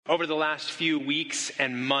Over the last few weeks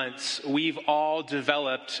and months, we've all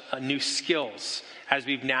developed new skills as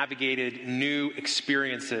we've navigated new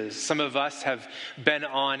experiences. Some of us have been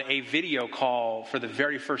on a video call for the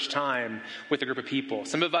very first time with a group of people.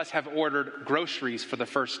 Some of us have ordered groceries for the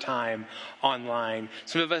first time online.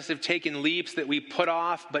 Some of us have taken leaps that we put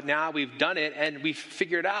off, but now we've done it and we've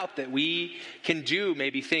figured out that we can do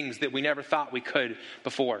maybe things that we never thought we could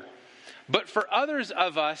before. But for others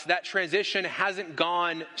of us, that transition hasn't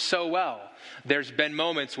gone so well. There's been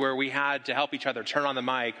moments where we had to help each other turn on the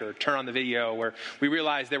mic or turn on the video, where we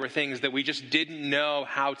realized there were things that we just didn't know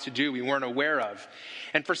how to do, we weren't aware of.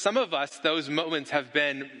 And for some of us, those moments have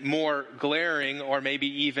been more glaring or maybe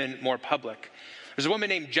even more public. There's a woman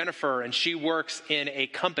named Jennifer, and she works in a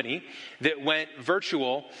company that went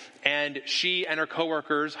virtual, and she and her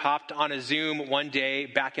coworkers hopped on a Zoom one day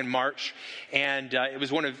back in March, and it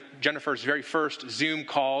was one of Jennifer's very first Zoom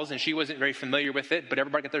calls, and she wasn't very familiar with it, but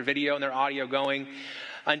everybody got their video and their audio going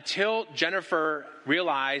until Jennifer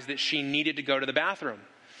realized that she needed to go to the bathroom.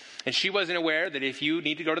 And she wasn't aware that if you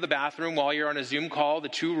need to go to the bathroom while you're on a Zoom call, the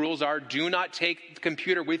two rules are: do not take the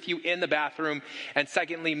computer with you in the bathroom. And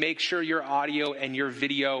secondly, make sure your audio and your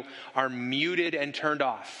video are muted and turned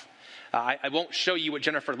off. I won't show you what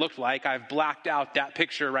Jennifer looked like. I've blacked out that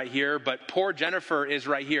picture right here, but poor Jennifer is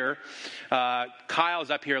right here.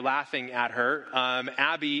 Kyle's up here laughing at her.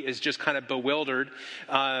 Abby is just kind of bewildered.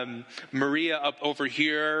 Maria up over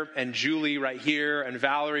here, and Julie right here, and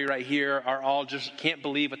Valerie right here are all just can't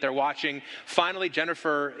believe what they're watching. Finally,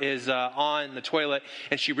 Jennifer is on the toilet,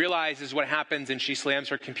 and she realizes what happens, and she slams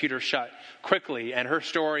her computer shut quickly, and her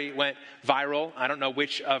story went viral. I don't know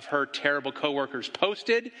which of her terrible coworkers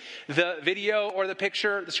posted the video or the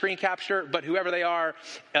picture, the screen capture, but whoever they are,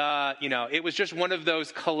 it was just one of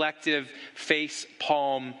those collective face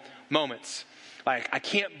palm moments. Like, I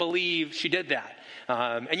can't believe she did that.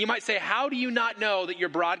 And you might say, how do you not know that you're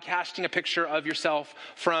broadcasting a picture of yourself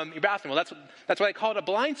from your bathroom? Well, that's why they call it a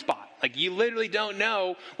blind spot. Like, you literally don't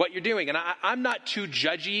know what you're doing. And I'm not too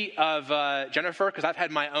judgy of Jennifer, because I've had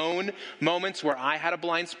my own moments where I had a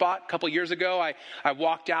blind spot. A couple years ago, I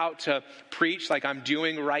walked out to preach like I'm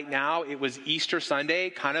doing right now. It was Easter Sunday,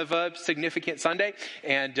 kind of a significant Sunday.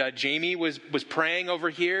 And Jamie was praying over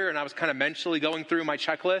here, and I was kind of mentally going through my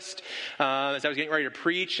checklist as I was getting ready to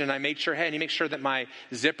preach. And I made sure, hey, I need to make sure that my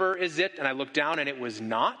zipper is zipped. And I looked down, and it was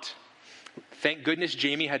not. Thank goodness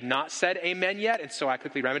Jamie had not said amen yet, and so I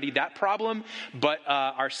quickly remedied that problem. But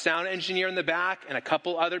our sound engineer in the back and a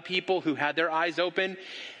couple other people who had their eyes open.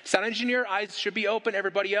 Sound engineer, eyes should be open.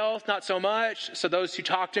 Everybody else, not so much. So those who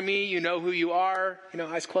talk to me, you know who you are.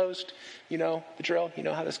 Eyes closed. You know the drill. You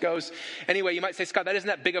know how this goes. Anyway, you might say, Scott, that isn't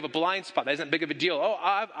that big of a blind spot. That isn't that big of a deal. Oh,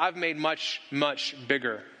 I've made much, much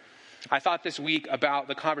bigger. I thought this week about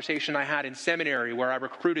the conversation I had in seminary where I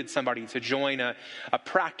recruited somebody to join a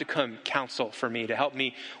practicum council for me to help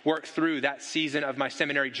me work through that season of my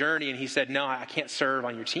seminary journey. And he said, no, I can't serve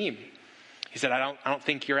on your team. He said, I don't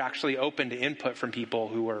think you're actually open to input from people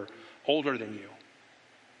who are older than you.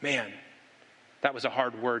 Man, that was a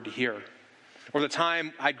hard word to hear. Or the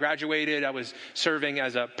time I graduated, I was serving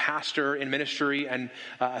as a pastor in ministry, and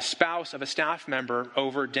a spouse of a staff member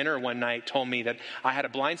over dinner one night told me that I had a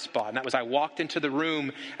blind spot. And that was, I walked into the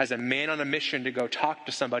room as a man on a mission to go talk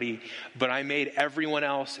to somebody, but I made everyone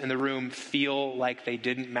else in the room feel like they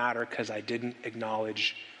didn't matter because I didn't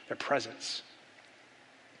acknowledge their presence.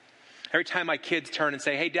 Every time my kids turn and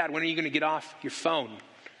say, hey, Dad, when are you going to get off your phone?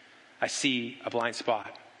 I see a blind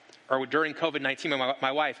spot. Or during COVID-19,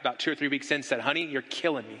 my wife, about 2 or 3 weeks in, said, honey, you're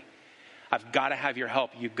killing me. I've got to have your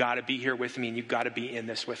help. You've got to be here with me, and you've got to be in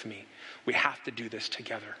this with me. We have to do this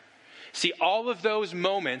together. See, all of those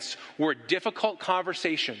moments were difficult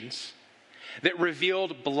conversations that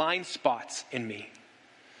revealed blind spots in me.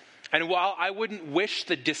 And while I wouldn't wish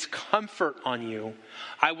the discomfort on you,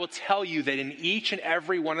 I will tell you that in each and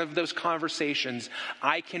every one of those conversations,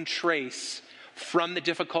 I can trace from the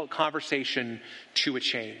difficult conversation to a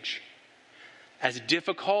change. As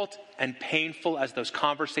difficult and painful as those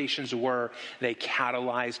conversations were, they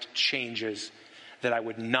catalyzed changes that I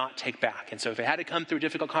would not take back. And so if it had to come through a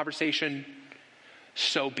difficult conversation,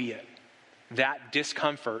 so be it. That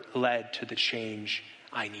discomfort led to the change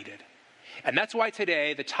I needed. And that's why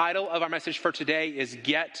today, the title of our message for today is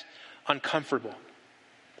Get Uncomfortable.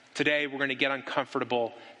 Today, we're going to get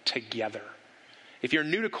uncomfortable together. If you're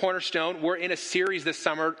new to Cornerstone, we're in a series this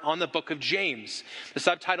summer on the book of James. The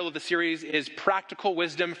subtitle of the series is Practical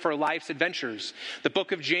Wisdom for Life's Adventures. The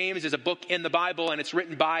book of James is a book in the Bible, and it's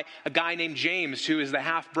written by a guy named James, who is the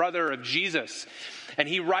half-brother of Jesus. And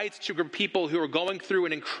he writes to people who are going through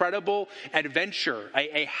an incredible adventure,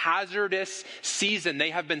 a hazardous season.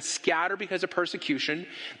 They have been scattered because of persecution.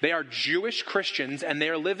 They are Jewish Christians, and they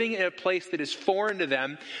are living in a place that is foreign to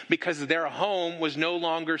them because their home was no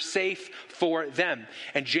longer safe for them.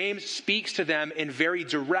 And James speaks to them in very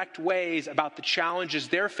direct ways about the challenges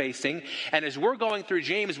they're facing. And as we're going through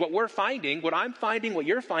James, what I'm finding, what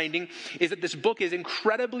you're finding, is that this book is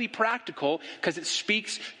incredibly practical because it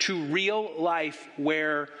speaks to real life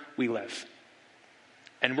where we live.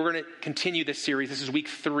 And we're going to continue this series. This is week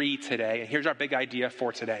 3 today. And here's our big idea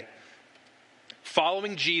for today.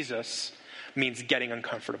 Following Jesus means getting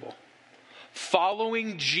uncomfortable.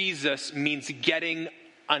 Following Jesus means getting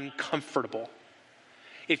uncomfortable.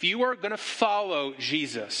 If you are going to follow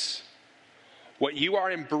Jesus, what you are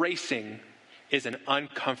embracing is an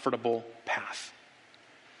uncomfortable path.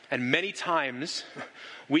 And many times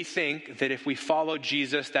we think that if we follow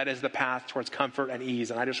Jesus, that is the path towards comfort and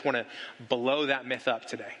ease. And I just want to blow that myth up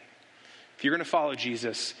today. If you're going to follow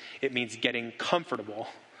Jesus, it means getting comfortable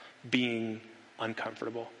being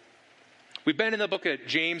uncomfortable. We've been in the book of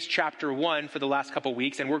James chapter 1 for the last couple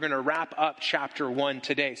weeks, and we're going to wrap up chapter 1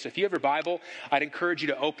 today. So if you have your Bible, I'd encourage you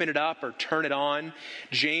to open it up or turn it on.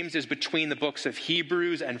 James is between the books of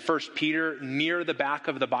Hebrews and 1 Peter, near the back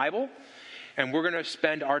of the Bible. And we're going to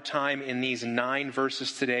spend our time in these 9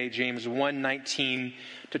 verses today, James 1:19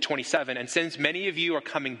 to 27. And since many of you are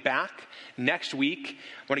coming back next week,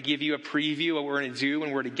 I want to give you a preview of what we're going to do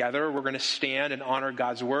when we're together. We're going to stand and honor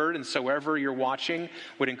God's word. And so wherever you're watching, I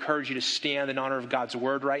would encourage you to stand in honor of God's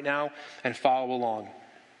word right now and follow along.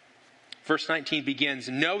 Verse 19 begins,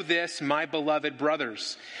 "Know this, my beloved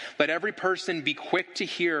brothers. Let every person be quick to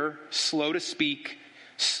hear, slow to speak,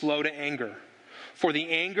 slow to anger. For the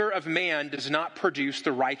anger of man does not produce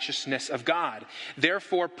the righteousness of God.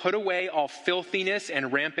 Therefore, put away all filthiness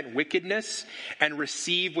and rampant wickedness, and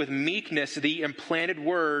receive with meekness the implanted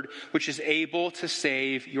word, which is able to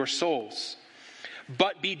save your souls.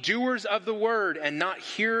 But be doers of the word, and not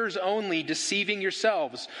hearers only, deceiving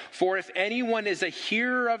yourselves. For if anyone is a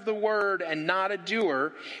hearer of the word and not a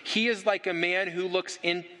doer, he is like a man who looks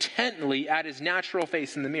intently at his natural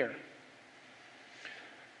face in the mirror.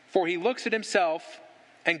 For he looks at himself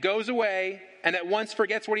and goes away and at once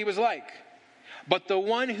forgets what he was like. But the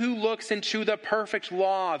one who looks into the perfect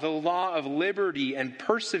law, the law of liberty, and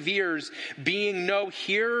perseveres, being no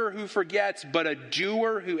hearer who forgets, but a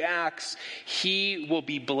doer who acts, he will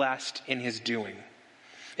be blessed in his doing.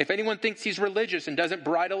 If anyone thinks he's religious and doesn't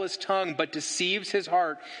bridle his tongue, but deceives his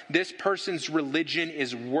heart, this person's religion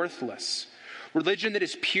is worthless. Religion that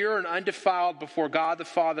is pure and undefiled before God the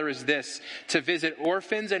Father is this: to visit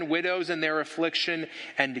orphans and widows in their affliction,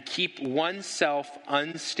 and to keep oneself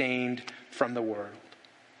unstained from the world."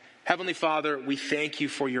 Heavenly Father, we thank you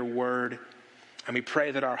for your word, and we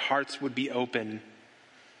pray that our hearts would be open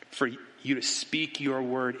for you to speak your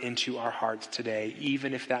word into our hearts today,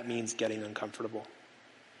 even if that means getting uncomfortable.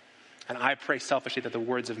 And I pray selfishly that the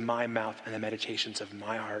words of my mouth and the meditations of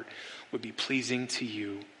my heart would be pleasing to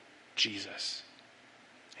you, Jesus.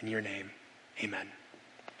 In your name, amen.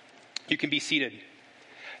 You can be seated.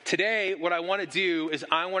 Today, what I want to do is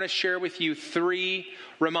I want to share with you 3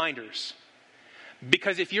 reminders.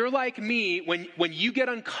 Because if you're like me, when you get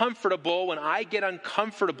uncomfortable, when I get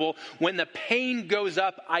uncomfortable, when the pain goes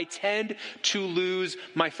up, I tend to lose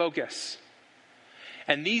my focus.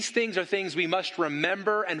 And these things are things we must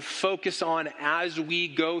remember and focus on as we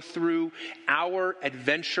go through our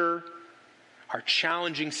adventure, our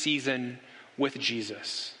challenging season with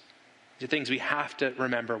Jesus. These are things we have to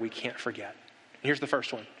remember, we can't forget. And here's the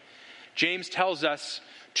first one. James tells us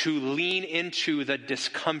to lean into the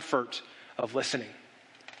discomfort of listening.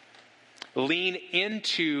 Lean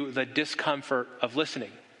into the discomfort of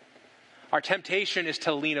listening. Our temptation is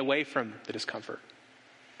to lean away from the discomfort.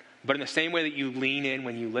 But in the same way that you lean in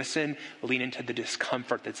when you listen, lean into the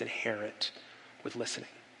discomfort that's inherent with listening.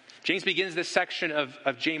 James begins this section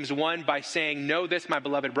of James 1 by saying, "Know this, my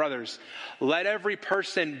beloved brothers. Let every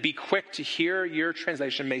person be quick to hear." Your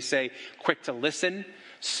translation may say quick to listen,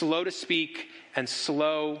 slow to speak, and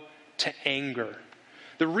slow to anger.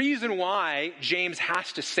 The reason why James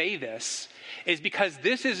has to say this is because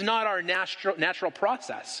this is not our natural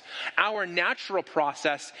process. Our natural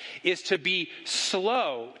process is to be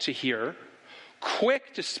slow to hear,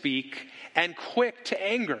 quick to speak, and quick to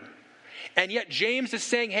anger. And yet James is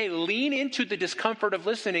saying, hey, lean into the discomfort of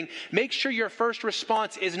listening. Make sure your first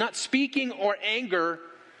response is not speaking or anger,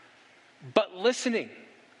 but listening.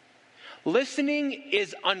 Listening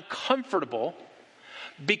is uncomfortable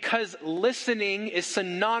because listening is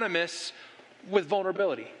synonymous with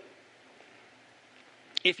vulnerability.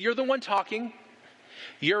 If you're the one talking,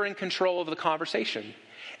 you're in control of the conversation.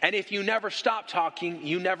 And if you never stop talking,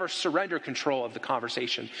 you never surrender control of the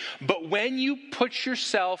conversation. But when you put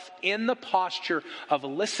yourself in the posture of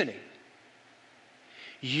listening,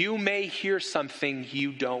 you may hear something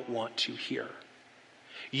you don't want to hear.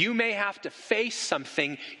 You may have to face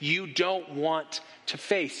something you don't want to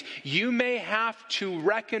face. You may have to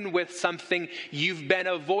reckon with something you've been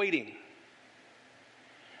avoiding.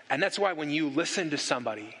 And that's why when you listen to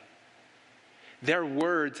somebody, their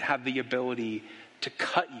words have the ability to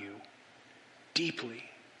cut you deeply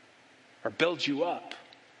or build you up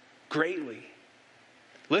greatly.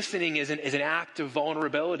 Listening is an act of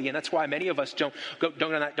vulnerability, and that's why many of us don't go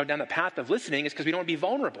down the path of listening, is because we don't want to be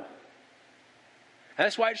vulnerable. And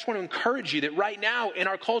that's why I just want to encourage you that right now in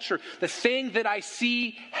our culture, the thing that I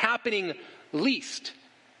see happening least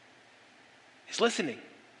is listening.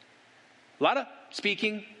 A lot of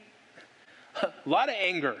speaking, a lot of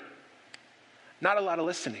anger, not a lot of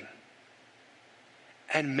listening.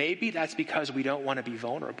 And maybe that's because we don't want to be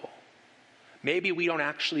vulnerable. Maybe we don't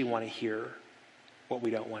actually want to hear what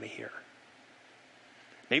we don't want to hear.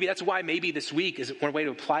 Maybe that's why maybe this week is one way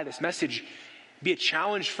to apply this message. Be a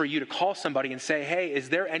challenge for you to call somebody and say, hey, is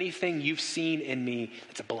there anything you've seen in me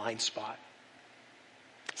that's a blind spot?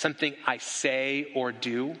 Something I say or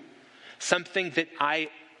do? Something that I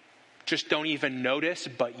just don't even notice,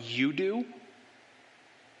 but you do?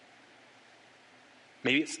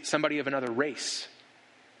 Maybe it's somebody of another race.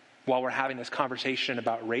 While we're having this conversation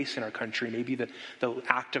about race in our country, maybe the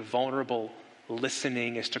act of vulnerable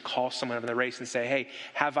listening is to call someone of the race and say, hey,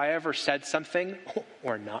 have I ever said something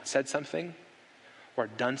or not said something or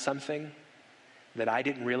done something that I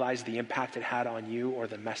didn't realize the impact it had on you or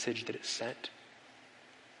the message that it sent?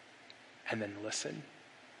 And then listen.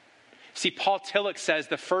 See, Paul Tillich says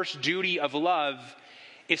the first duty of love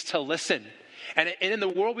is to listen. And in the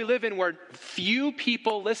world we live in where few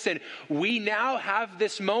people listen, we now have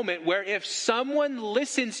this moment where if someone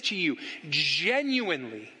listens to you,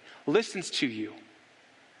 genuinely listens to you,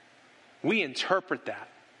 we interpret that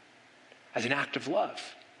as an act of love.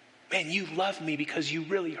 Man, you love me because you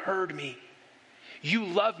really heard me. You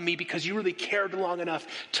love me because you really cared long enough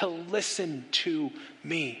to listen to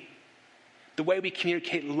me. The way we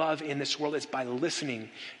communicate love in this world is by listening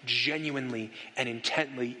genuinely and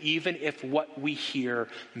intently, even if what we hear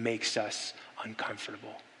makes us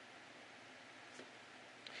uncomfortable.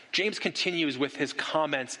 James continues with his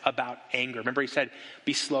comments about anger. Remember he said,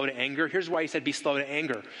 be slow to anger? Here's why he said, be slow to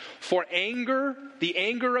anger. For anger, the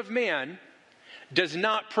anger of man, does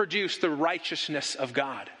not produce the righteousness of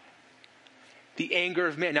God. The anger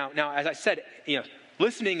of man. Now, as I said,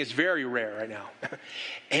 listening is very rare right now.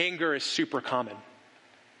 Anger is super common.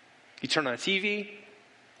 You turn on the TV,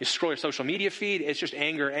 you scroll your social media feed, it's just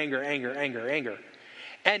anger, anger, anger, anger, anger.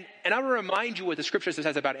 And I want to remind you what the scripture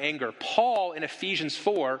says about anger. Paul in Ephesians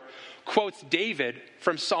 4 quotes David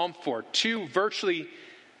from Psalm 4, two virtually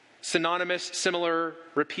synonymous, similar,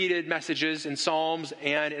 repeated messages in Psalms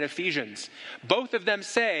and in Ephesians. Both of them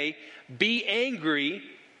say, be angry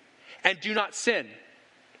and do not sin.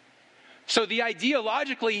 So the idea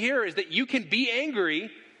logically here is that you can be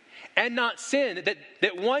angry and not sin,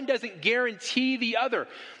 that one doesn't guarantee the other.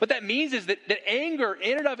 What that means is that anger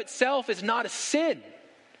in and of itself is not a sin.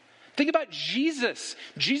 Think about Jesus.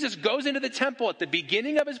 Jesus goes into the temple at the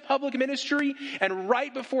beginning of his public ministry and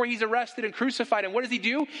right before he's arrested and crucified. And what does he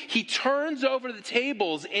do? He turns over the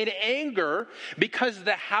tables in anger because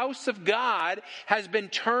the house of God has been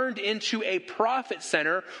turned into a profit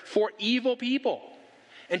center for evil people.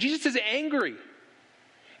 And Jesus is angry.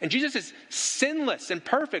 And Jesus is sinless and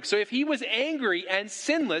perfect. So if he was angry and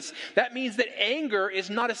sinless, that means that anger is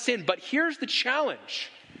not a sin. But here's the challenge.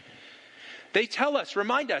 They tell us,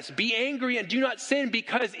 remind us, be angry and do not sin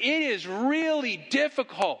because it is really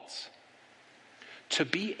difficult to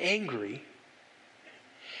be angry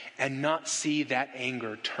and not see that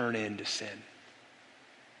anger turn into sin.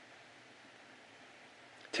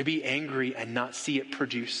 To be angry and not see it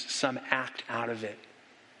produce some act out of it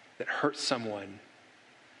that hurts someone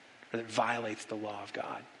or that violates the law of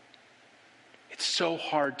God. It's so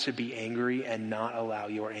hard to be angry and not allow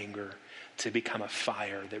your anger to become a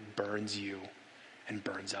fire that burns you and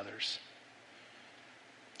burns others.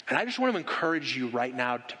 And I just want to encourage you right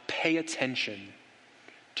now to pay attention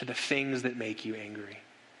to the things that make you angry.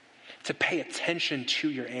 to pay attention to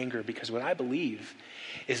your anger, because what I believe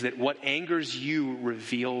is that what angers you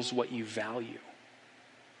reveals what you value.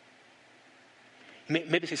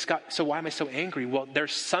 Maybe say, Scott, so why am I so angry? Well,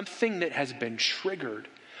 there's something that has been triggered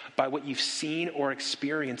by what you've seen or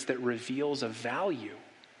experienced that reveals a value.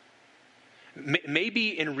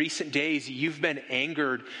 Maybe in recent days you've been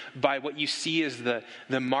angered by what you see as the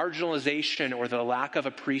marginalization or the lack of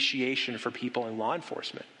appreciation for people in law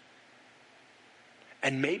enforcement.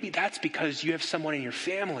 And maybe that's because you have someone in your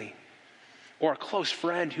family or a close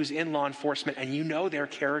friend who's in law enforcement and you know their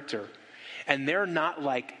character. And they're not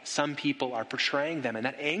like some people are portraying them. And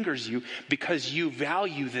that angers you because you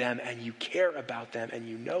value them and you care about them and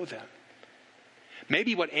you know them.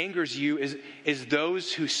 Maybe what angers you is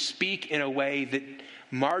those who speak in a way that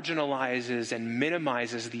marginalizes and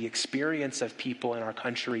minimizes the experience of people in our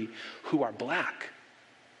country who are black,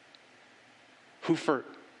 who for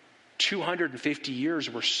 250 years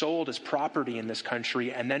were sold as property in this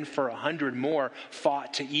country, and then for 100 more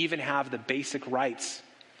fought to even have the basic rights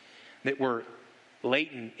that were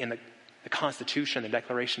latent in the Constitution, the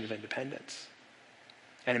Declaration of Independence.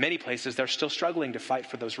 And in many places, they're still struggling to fight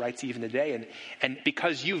for those rights even today. And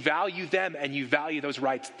because you value them and you value those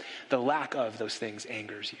rights, the lack of those things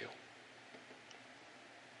angers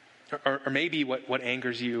you. Or maybe what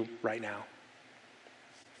angers you right now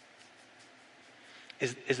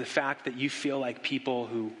is the fact that you feel like people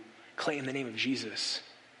who claim the name of Jesus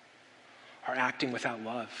are acting without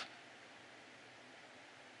love.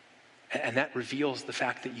 And that reveals the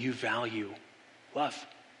fact that you value love.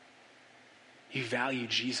 You value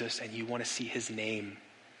Jesus and you want to see his name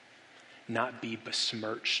not be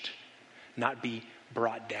besmirched, not be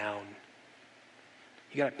brought down.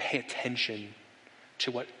 You got to pay attention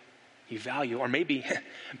to what you value. Or maybe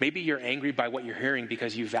you're angry by what you're hearing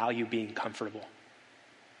because you value being comfortable.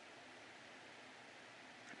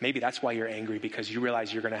 Maybe that's why you're angry, because you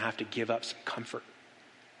realize you're going to have to give up some comfort.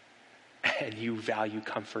 And you value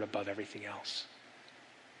comfort above everything else.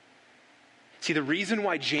 See, the reason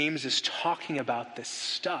why James is talking about this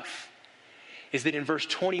stuff is that in verse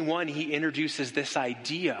 21, he introduces this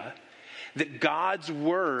idea that God's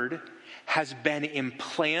word has been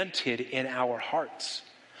implanted in our hearts.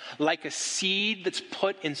 Like a seed that's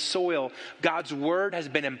put in soil, God's word has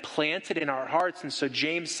been implanted in our hearts. And so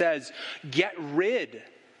James says, get rid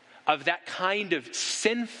of that kind of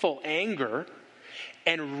sinful anger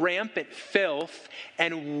and rampant filth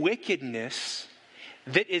and wickedness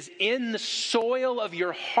that is in the soil of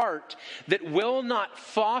your heart that will not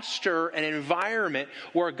foster an environment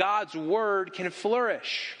where God's word can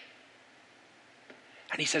flourish.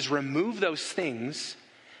 And he says, remove those things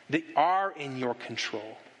that are in your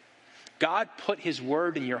control. God put his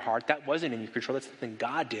word in your heart. That wasn't in your control. That's something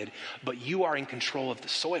God did. But you are in control of the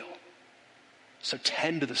soil. So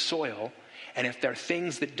tend to the soil. And if there are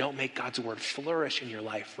things that don't make God's word flourish in your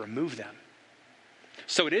life, remove them.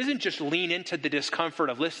 So it isn't just lean into the discomfort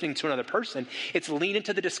of listening to another person. It's lean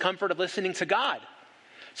into the discomfort of listening to God.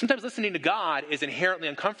 Sometimes listening to God is inherently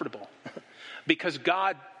uncomfortable because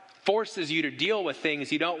God forces you to deal with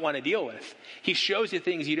things you don't want to deal with. He shows you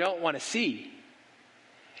things you don't want to see.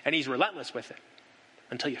 And he's relentless with it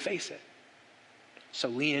until you face it. So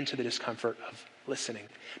lean into the discomfort of listening.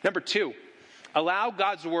 Number 2, allow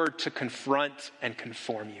God's word to confront and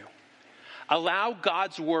conform you. Allow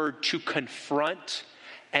God's word to confront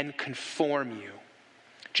and conform you.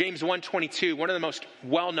 James 1:22, one of the most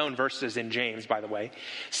well-known verses in James, by the way,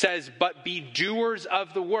 says, but be doers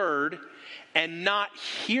of the word and not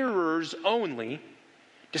hearers only,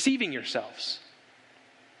 deceiving yourselves.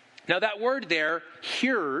 Now that word there,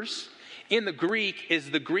 hearers, in the Greek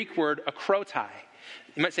is the Greek word akrotai.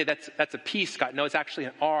 You might say that's a P, Scott. No, it's actually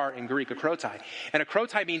an R in Greek, akrotai. And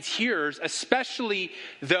akrotai means hearers, especially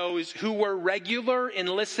those who were regular in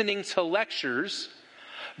listening to lectures,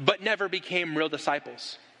 but never became real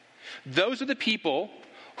disciples. Those are the people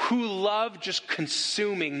who love just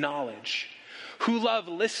consuming knowledge, who love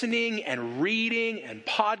listening and reading and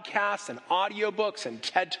podcasts and audiobooks and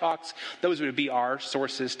TED Talks. Those would be our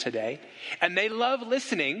sources today. And they love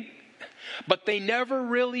listening, but they never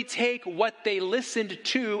really take what they listened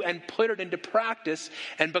to and put it into practice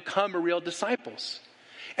and become real disciples.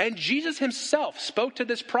 And Jesus himself spoke to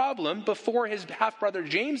this problem before his half-brother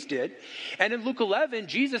James did. And in Luke 11,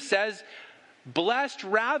 Jesus says, blessed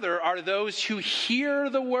rather are those who hear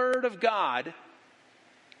the word of God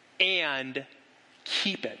and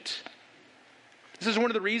keep it. This is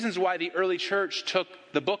one of the reasons why the early church took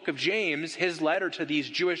the book of James, his letter to these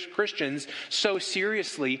Jewish Christians, so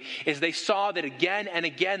seriously, is they saw that again and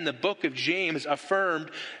again the book of James affirmed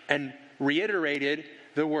and reiterated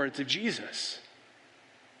the words of Jesus.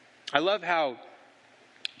 I love how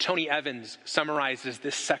Tony Evans summarizes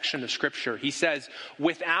this section of Scripture. He says,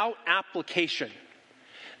 without application,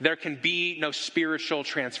 there can be no spiritual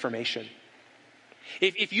transformation.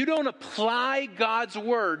 If you don't apply God's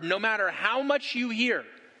word, no matter how much you hear,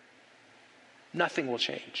 nothing will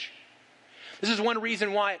change. This is one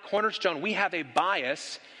reason why at Cornerstone we have a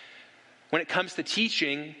bias when it comes to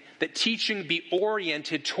teaching, that teaching be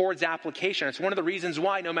oriented towards application. It's one of the reasons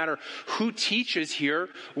why no matter who teaches here,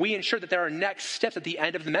 we ensure that there are next steps at the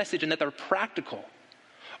end of the message and that they're practical.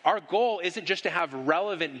 Our goal isn't just to have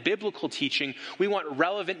relevant biblical teaching. We want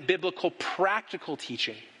relevant biblical practical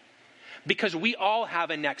teaching. Because we all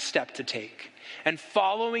have a next step to take. And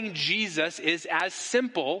following Jesus is as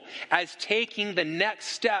simple as taking the next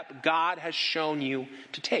step God has shown you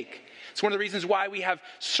to take. It's one of the reasons why we have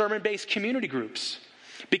sermon-based community groups.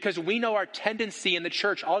 Because we know our tendency in the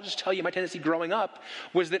church, I'll just tell you, my tendency growing up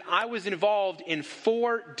was that I was involved in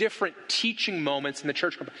 4 different teaching moments in the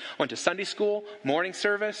church. I went to Sunday school, morning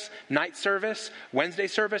service, night service, Wednesday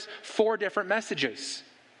service, 4 different messages.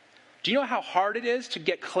 Do you know how hard it is to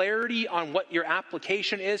get clarity on what your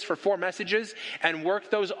application is for 4 messages and work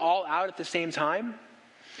those all out at the same time?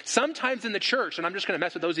 Sometimes in the church, and I'm just going to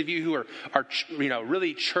mess with those of you who are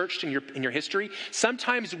really churched in your history,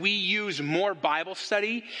 sometimes we use more Bible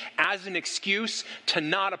study as an excuse to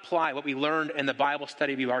not apply what we learned in the Bible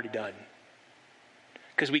study we've already done.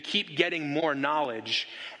 Because we keep getting more knowledge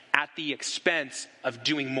at the expense of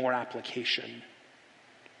doing more application.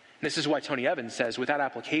 This is why Tony Evans says, without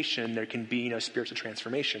application, there can be no spiritual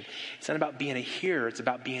transformation. It's not about being a hearer, it's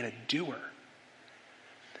about being a doer.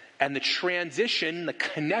 And the transition, the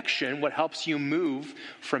connection, what helps you move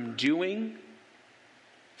from hearing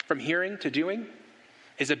to doing,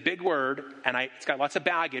 is a big word, and it's got lots of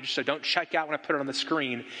baggage, so don't check out when I put it on the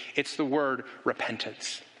screen. It's the word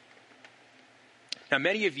repentance. Now,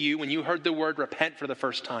 many of you, when you heard the word repent for the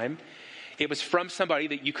first time, it was from somebody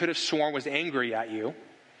that you could have sworn was angry at you,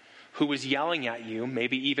 who was yelling at you,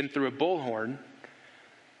 maybe even through a bullhorn.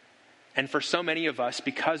 And for so many of us,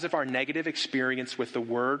 because of our negative experience with the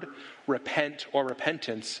word repent or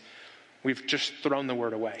repentance, we've just thrown the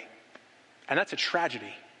word away. And that's a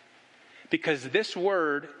tragedy. Because this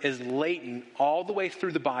word is latent all the way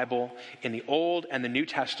through the Bible, in the Old and the New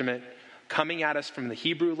Testament, coming at us from the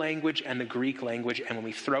Hebrew language and the Greek language. And when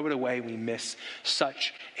we throw it away, we miss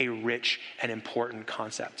such a rich and important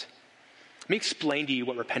concept. Let me explain to you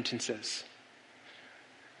what repentance is.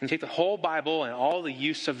 When you take the whole Bible and all the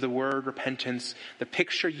use of the word repentance, the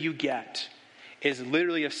picture you get is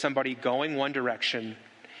literally of somebody going one direction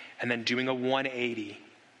and then doing a 180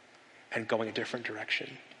 and going a different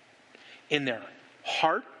direction. In their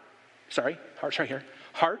heart,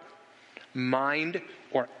 mind,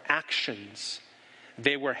 or actions,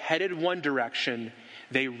 they were headed one direction,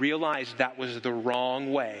 they realized that was the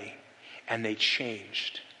wrong way, and they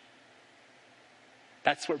changed.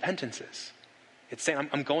 That's what repentance is. It's saying,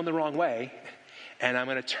 I'm going the wrong way, and I'm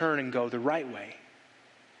going to turn and go the right way.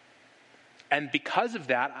 And because of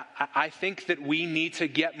that, I think that we need to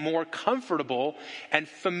get more comfortable and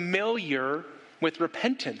familiar with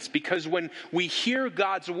repentance. Because when we hear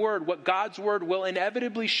God's word, what God's word will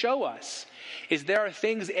inevitably show us is there are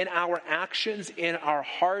things in our actions, in our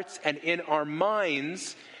hearts, and in our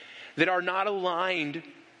minds that are not aligned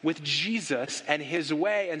with Jesus and his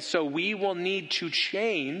way. And so we will need to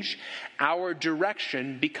change our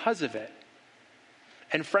direction because of it.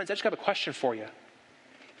 And friends, I just have a question for you.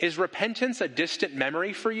 Is repentance a distant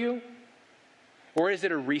memory for you? Or is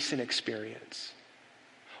it a recent experience?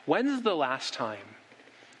 When's the last time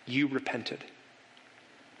you repented?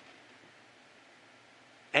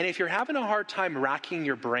 And if you're having a hard time racking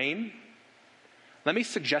your brain, let me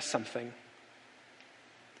suggest something.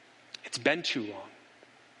 It's been too long.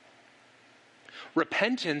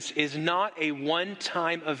 Repentance is not a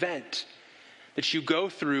one-time event that you go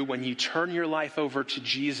through when you turn your life over to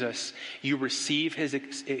Jesus. You receive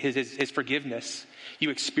his forgiveness. You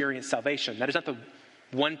experience salvation. That is not the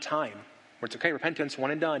one time where it's okay, repentance,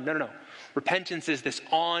 one and done. No. Repentance is this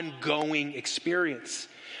ongoing experience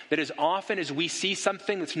that as often as we see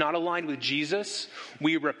something that's not aligned with Jesus,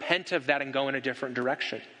 we repent of that and go in a different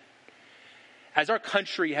direction. As our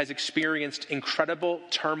country has experienced incredible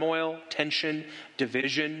turmoil, tension,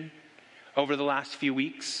 division over the last few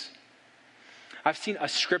weeks, I've seen a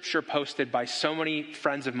scripture posted by so many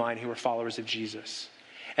friends of mine who are followers of Jesus.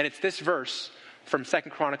 And it's this verse from 2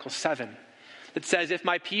 Chronicles 7 that says, "If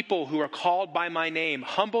my people who are called by my name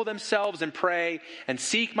humble themselves and pray and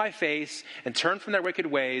seek my face and turn from their wicked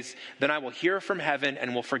ways, then I will hear from heaven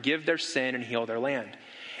and will forgive their sin and heal their land."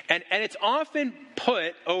 And it's often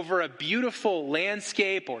put over a beautiful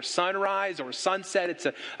landscape or sunrise or sunset. It's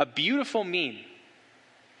a beautiful meme.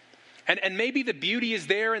 And maybe the beauty is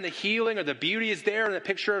there in the healing, or the beauty is there in the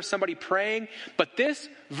picture of somebody praying. But this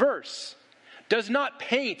verse does not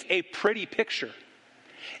paint a pretty picture.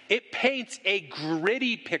 It paints a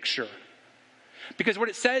gritty picture. Because what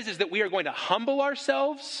it says is that we are going to humble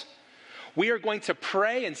ourselves. We are going to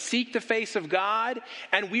pray and seek the face of God,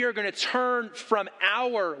 and we are going to turn from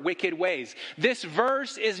our wicked ways. This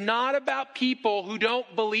verse is not about people who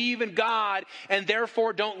don't believe in God and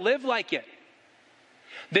therefore don't live like it.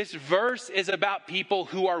 This verse is about people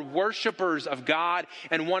who are worshipers of God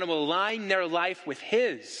and want to align their life with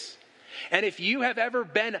His. And if you have ever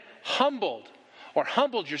been humbled or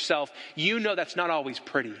humbled yourself, you know that's not always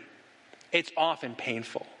pretty. It's often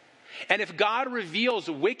painful. And if God reveals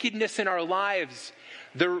wickedness in our lives,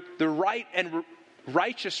 the right and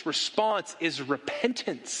righteous response is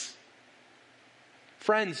repentance.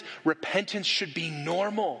 Friends, repentance should be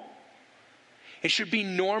normal. It should be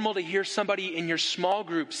normal to hear somebody in your small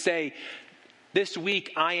group say, "This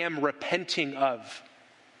week I am repenting of,"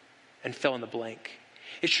 and fill in the blank.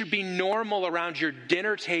 It should be normal around your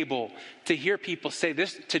dinner table to hear people say,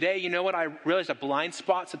 "This today, you know what, I realized a blind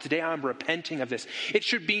spot, so today I'm repenting of this." It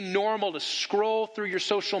should be normal to scroll through your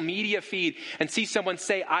social media feed and see someone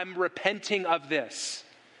say, "I'm repenting of this."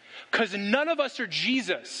 Because none of us are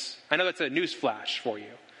Jesus. I know that's a news flash for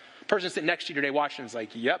you. The person sitting next to you today watching is like,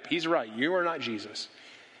 "Yep, he's right. You are not Jesus."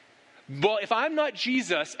 Well, if I'm not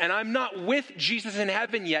Jesus and I'm not with Jesus in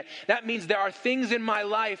heaven yet, that means there are things in my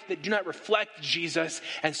life that do not reflect Jesus.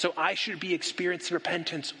 And so I should be experiencing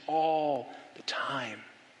repentance all the time.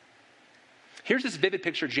 Here's this vivid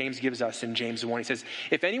picture James gives us in James 1. He says,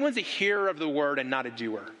 if anyone's a hearer of the word and not a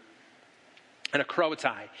doer, and a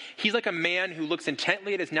kroatai, he's like a man who looks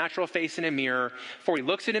intently at his natural face in a mirror, for he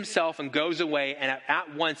looks at himself and goes away, and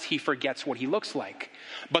at once he forgets what he looks like.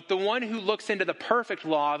 But the one who looks into the perfect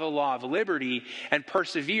law, the law of liberty, and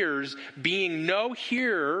perseveres, being no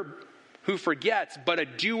hearer who forgets, but a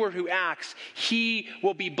doer who acts, he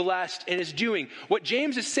will be blessed in his doing. What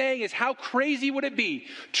James is saying is, how crazy would it be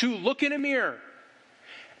to look in a mirror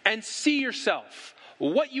and see yourself,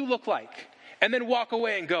 what you look like, and then walk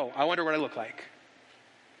away and go, "I wonder what I look like."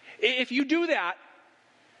 If you do that,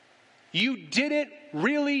 you didn't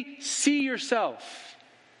really see yourself.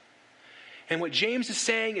 And what James is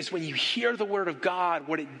saying is, when you hear the word of God,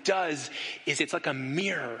 what it does is it's like a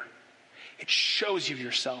mirror. It shows you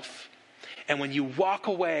yourself. And when you walk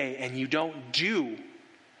away and you don't do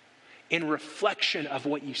in reflection of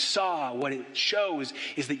what you saw, what it shows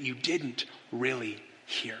is that you didn't really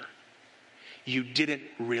hear. You didn't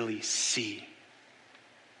really see.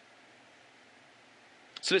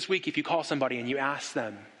 So this week, if you call somebody and you ask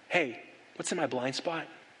them, "Hey, what's in my blind spot?"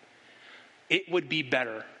 It would be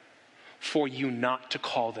better for you not to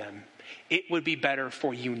call them. It would be better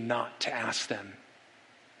for you not to ask them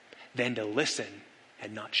than to listen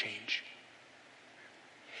and not change.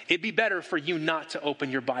 It'd be better for you not to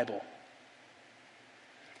open your Bible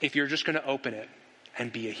if you're just going to open it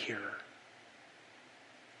and be a hearer.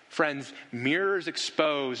 Friends, mirrors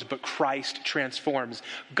expose, but Christ transforms.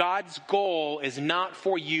 God's goal is not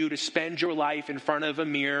for you to spend your life in front of a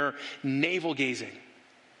mirror navel gazing.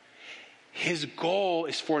 His goal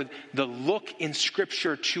is for the look in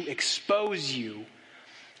Scripture to expose you,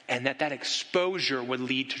 and that exposure would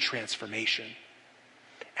lead to transformation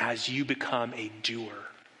as you become a doer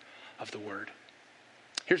of the word.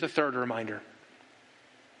 Here's the third reminder.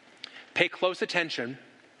 Pay close attention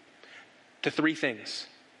to three things: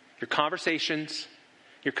 your conversations,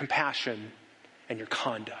 your compassion, and your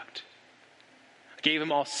conduct. I gave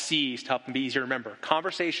them all C's to help them be easier to remember.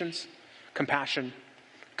 Conversations, compassion,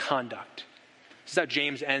 conduct. This is how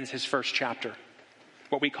James ends his first chapter.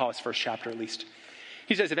 What we call his first chapter, at least.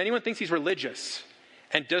 He says, if anyone thinks he's religious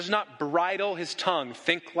and does not bridle his tongue,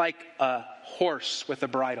 think like a horse with a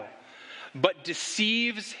bridle, but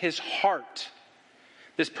deceives his heart,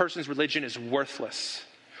 this person's religion is worthless.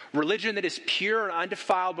 Religion that is pure and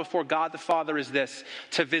undefiled before God the Father is this: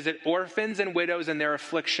 to visit orphans and widows in their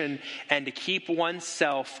affliction, and to keep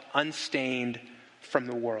oneself unstained from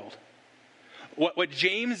the world. What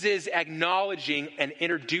James is acknowledging and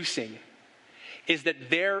introducing is that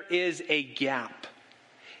there is a gap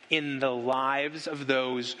in the lives of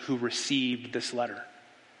those who received this letter.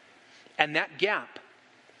 And that gap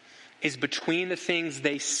is between the things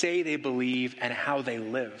they say they believe and how they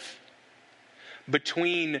live.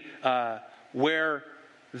 Between where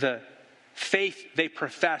the faith they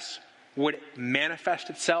profess would manifest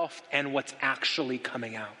itself and what's actually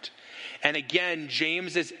coming out. And again,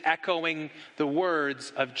 James is echoing the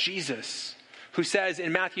words of Jesus, who says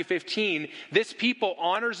in Matthew 15, "This people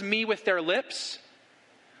honors me with their lips,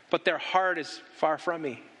 but their heart is far from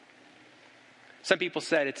me." Some people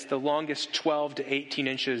said it's the longest 12 to 18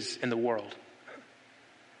 inches in the world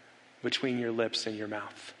between your lips and your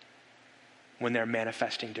mouth when they're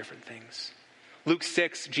manifesting different things. Luke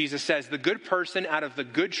 6, Jesus says, "The good person out of the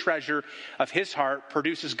good treasure of his heart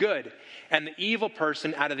produces good, and the evil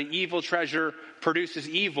person out of the evil treasure produces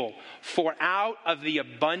evil. For out of the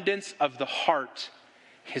abundance of the heart,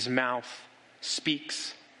 his mouth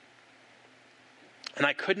speaks." And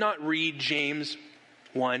I could not read James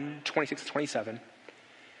 1, 26 to 27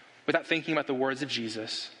 without thinking about the words of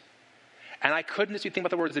Jesus. And I couldn't just be thinking about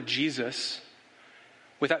the words of Jesus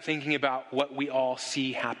without thinking about what we all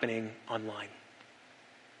see happening online.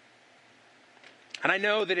 And I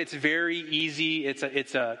know that it's very easy, it's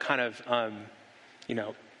a kind of,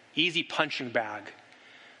 easy punching bag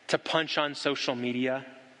to punch on social media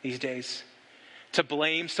these days, to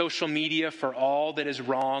blame social media for all that is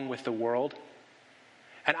wrong with the world.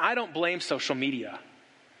 And I don't blame social media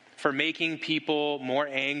for making people more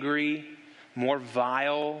angry, more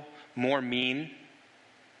vile, more mean.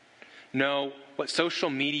 No, what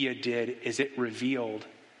social media did is it revealed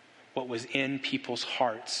what was in people's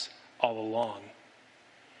hearts all along.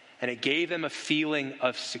 And it gave them a feeling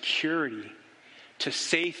of security to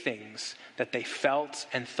say things that they felt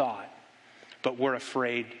and thought, but were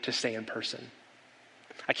afraid to say in person.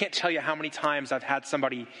 I can't tell you how many times I've had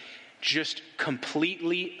somebody just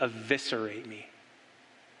completely eviscerate me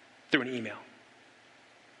through an email.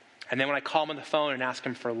 And then when I call them on the phone and ask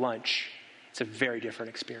them for lunch, it's a very different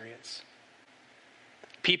experience.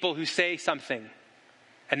 People who say something,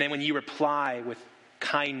 and then when you reply with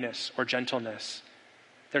kindness or gentleness,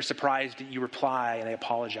 they're surprised that you reply and they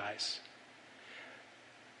apologize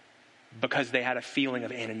because they had a feeling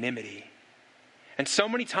of anonymity. And so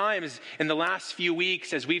many times in the last few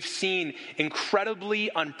weeks, as we've seen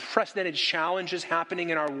incredibly unprecedented challenges happening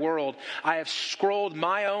in our world, I have scrolled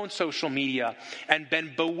my own social media and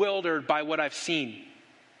been bewildered by what I've seen.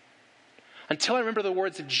 Until I remember the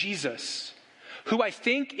words of Jesus, who I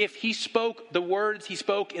think if he spoke the words he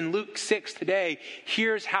spoke in Luke 6 today,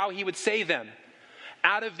 here's how he would say them.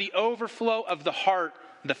 Out of the overflow of the heart,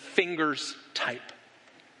 the fingers type.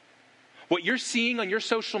 What you're seeing on your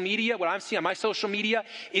social media, what I'm seeing on my social media,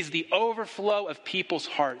 is the overflow of people's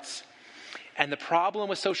hearts. And the problem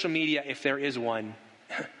with social media, if there is one,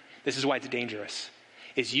 this is why it's dangerous,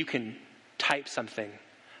 is you can type something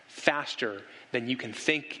faster than you can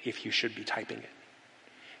think if you should be typing it.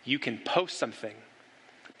 You can post something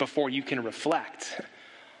before you can reflect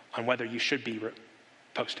on whether you should be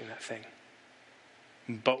posting that thing.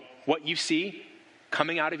 But what you see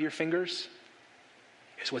coming out of your fingers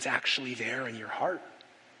is what's actually there in your heart.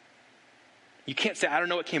 You can't say, I don't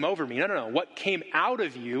know what came over me. No. What came out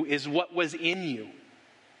of you is what was in you.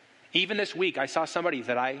 Even this week, I saw somebody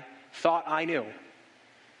that I thought I knew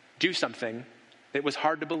do something that was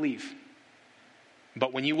hard to believe.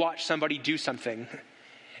 But when you watch somebody do something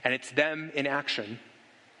and it's them in action,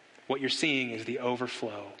 what you're seeing is the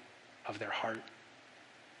overflow of their heart.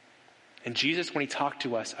 And Jesus, when he talked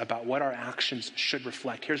to us about what our actions should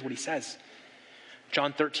reflect, here's what he says.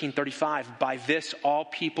 John 13:35, by this all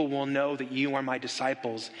people will know that you are my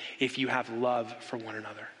disciples if you have love for one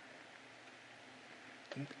another.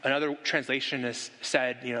 Another translation has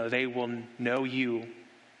said, they will know you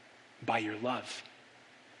by your love.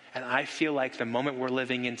 And I feel like the moment we're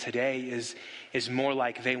living in today is more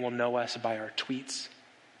like they will know us by our tweets.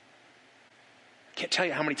 I can't tell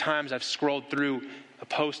you how many times I've scrolled through a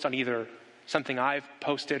post on either something I've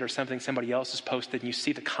posted or something somebody else has posted, and you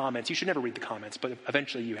see the comments. You should never read the comments, but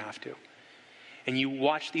eventually you have to. And you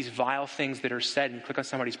watch these vile things that are said, and you click on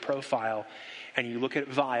somebody's profile, and you look at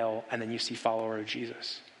vile, and then you see follower of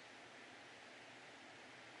Jesus.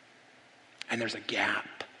 And there's a gap.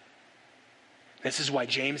 This is why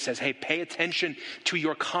James says, hey, pay attention to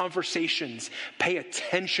your conversations, pay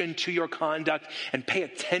attention to your conduct, and pay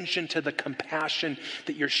attention to the compassion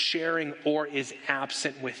that you're sharing or is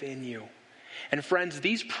absent within you. And friends,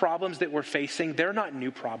 these problems that we're facing, they're not new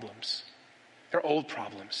problems. They're old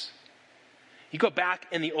problems. You go back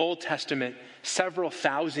in the Old Testament several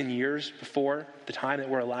thousand years before the time that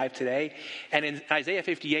we're alive today, and in Isaiah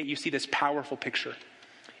 58, you see this powerful picture.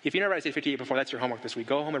 If you never read Isaiah 58 before, that's your homework this week.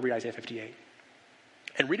 Go home and read Isaiah 58.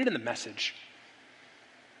 And read it in the Message.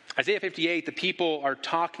 Isaiah 58, the people are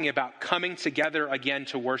talking about coming together again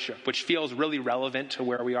to worship, which feels really relevant to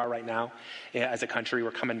where we are right now as a country.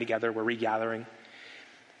 We're coming together, we're regathering.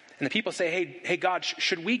 And the people say, hey God,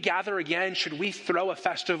 should we gather again? Should we throw a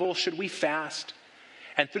festival? Should we fast?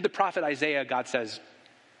 And through the prophet Isaiah, God says,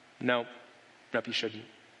 nope, you shouldn't.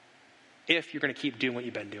 If you're going to keep doing what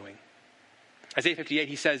you've been doing. Isaiah 58,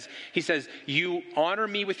 he says, you honor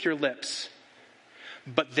me with your lips,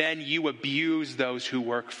 but then you abuse those who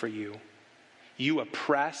work for you. You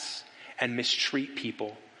oppress and mistreat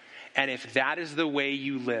people. And if that is the way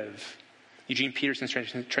you live, Eugene Peterson's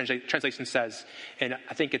translation says, and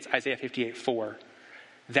I think it's Isaiah 58:4,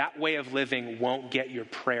 that way of living won't get your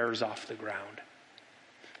prayers off the ground.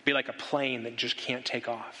 Be like a plane that just can't take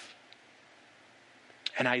off.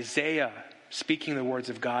 And Isaiah, speaking the words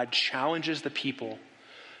of God, challenges the people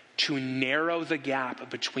to narrow the gap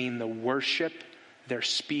between the worship they're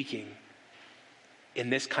speaking in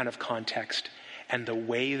this kind of context and the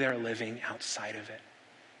way they're living outside of it.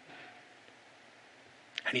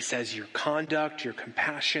 And he says your conduct, your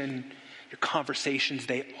compassion, your conversations,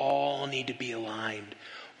 they all need to be aligned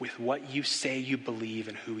with what you say you believe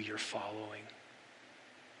and who you're following.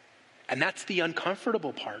 And that's the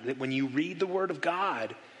uncomfortable part, that when you read the Word of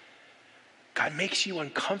God, God makes you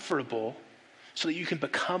uncomfortable so that you can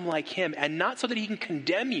become like him, and not so that he can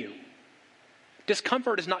condemn you.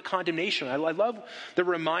 Discomfort is not condemnation. I love the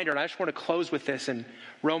reminder, and I just want to close with this in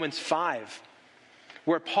Romans 5,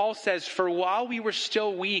 where Paul says, for while we were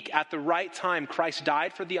still weak, at the right time, Christ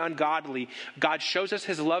died for the ungodly. God shows us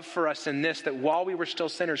his love for us in this, that while we were still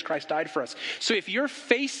sinners, Christ died for us. So if you're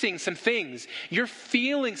facing some things, you're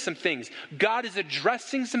feeling some things, God is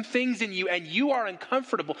addressing some things in you, and you are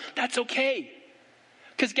uncomfortable, that's okay.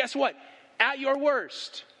 Because guess what? At your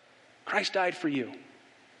worst, Christ died for you.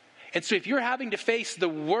 And so if you're having to face the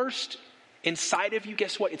worst inside of you,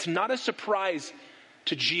 guess what? It's not a surprise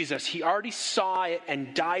to Jesus. He already saw it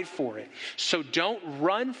and died for it. So don't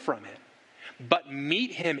run from it, but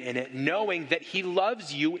meet him in it, knowing that he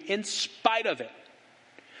loves you in spite of it.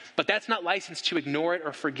 But that's not license to ignore it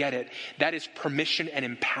or forget it. That is permission and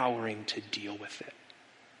empowering to deal with it.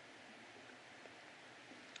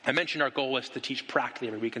 I mentioned our goal is to teach practically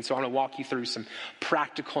every week, and so I want to walk you through some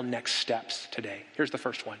practical next steps today. Here's the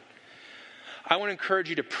first one. I want to encourage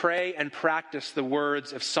you to pray and practice the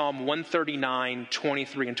words of Psalm 139,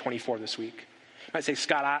 23, and 24 this week. You might say,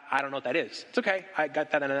 Scott, I don't know what that is. It's okay. I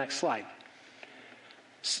got that on the next slide.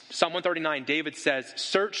 Psalm 139, David says,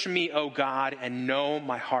 search me, O God, and know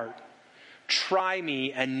my heart. Try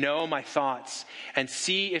me and know my thoughts, and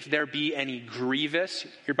see if there be any grievous,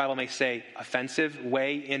 your Bible may say offensive,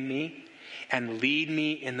 way in me, and lead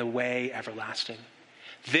me in the way everlasting.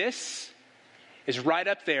 This is right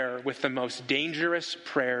up there with the most dangerous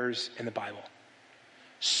prayers in the Bible.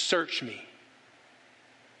 Search me.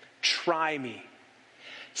 Try me.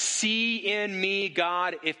 See in me,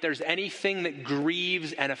 God, if there's anything that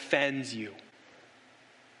grieves and offends you.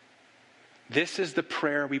 This is the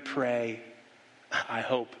prayer we pray, I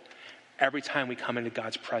hope, every time we come into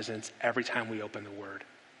God's presence, every time we open the Word.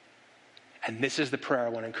 And this is the prayer I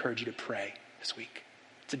want to encourage you to pray this week.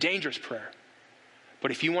 It's a dangerous prayer. But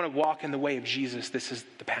if you want to walk in the way of Jesus, this is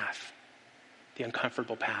the path, the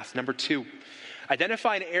uncomfortable path. Number 2,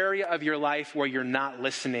 identify an area of your life where you're not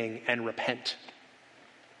listening and repent.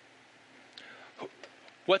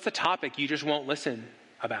 What's a topic you just won't listen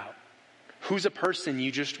about? Who's a person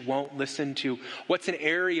you just won't listen to? What's an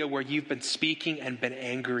area where you've been speaking and been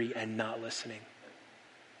angry and not listening?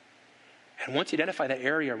 And once you identify that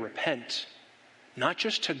area, repent. Not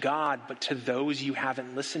just to God, but to those you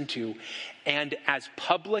haven't listened to. And as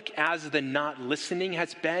public as the not listening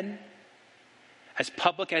has been, as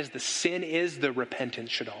public as the sin is, the repentance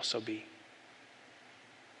should also be.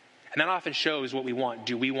 And that often shows what we want.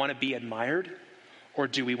 Do we want to be admired, or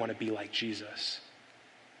do we want to be like Jesus?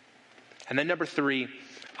 And then number 3,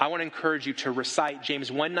 I want to encourage you to recite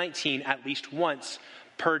James 1:19 at least once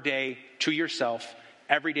per day to yourself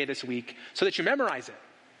every day this week so that you memorize it.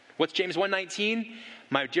 What's James 1:19?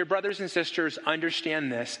 My dear brothers and sisters,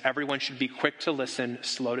 understand this. Everyone should be quick to listen,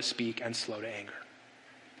 slow to speak, and slow to anger.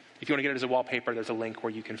 If you want to get it as a wallpaper, there's a link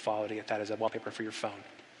where you can follow to get that as a wallpaper for your phone.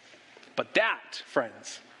 But that,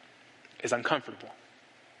 friends, is uncomfortable,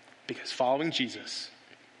 because following Jesus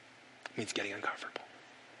means getting uncomfortable.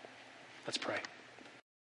 Let's pray.